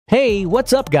Hey,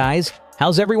 what's up guys?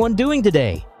 How's everyone doing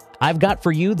today? I've got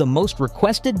for you the most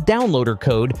requested downloader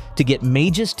code to get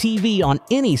Magis TV on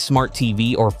any smart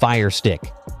TV or Fire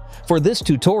Stick. For this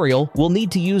tutorial, we'll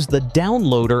need to use the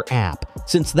Downloader app,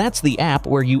 since that's the app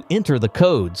where you enter the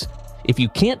codes. If you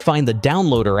can't find the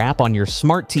Downloader app on your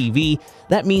smart TV,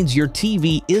 that means your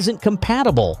TV isn't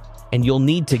compatible, and you'll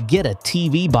need to get a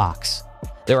TV box.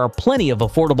 There are plenty of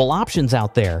affordable options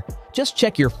out there. Just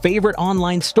check your favorite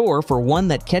online store for one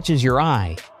that catches your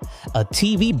eye. A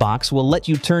TV box will let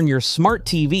you turn your smart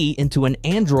TV into an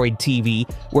Android TV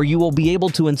where you will be able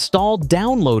to install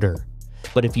Downloader.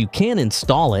 But if you can't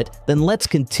install it, then let's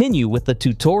continue with the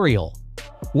tutorial.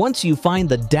 Once you find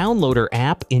the Downloader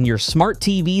app in your smart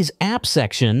TV's app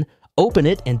section, open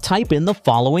it and type in the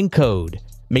following code.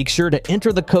 Make sure to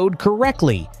enter the code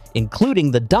correctly,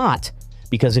 including the dot,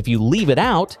 because if you leave it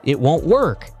out, it won't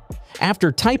work.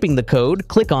 After typing the code,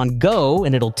 click on Go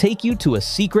and it'll take you to a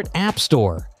secret app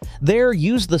store. There,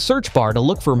 use the search bar to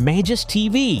look for Magis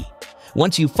TV.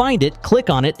 Once you find it, click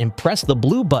on it and press the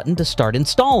blue button to start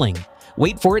installing.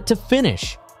 Wait for it to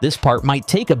finish. This part might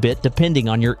take a bit depending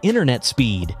on your internet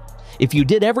speed. If you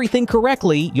did everything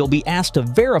correctly, you'll be asked to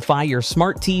verify your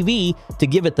smart TV to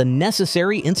give it the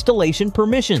necessary installation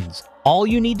permissions. All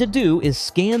you need to do is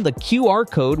scan the QR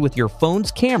code with your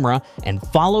phone's camera and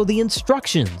follow the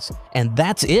instructions. And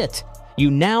that's it! You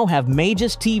now have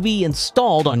Magis TV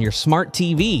installed on your smart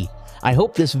TV. I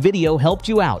hope this video helped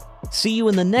you out. See you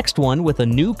in the next one with a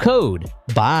new code.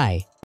 Bye!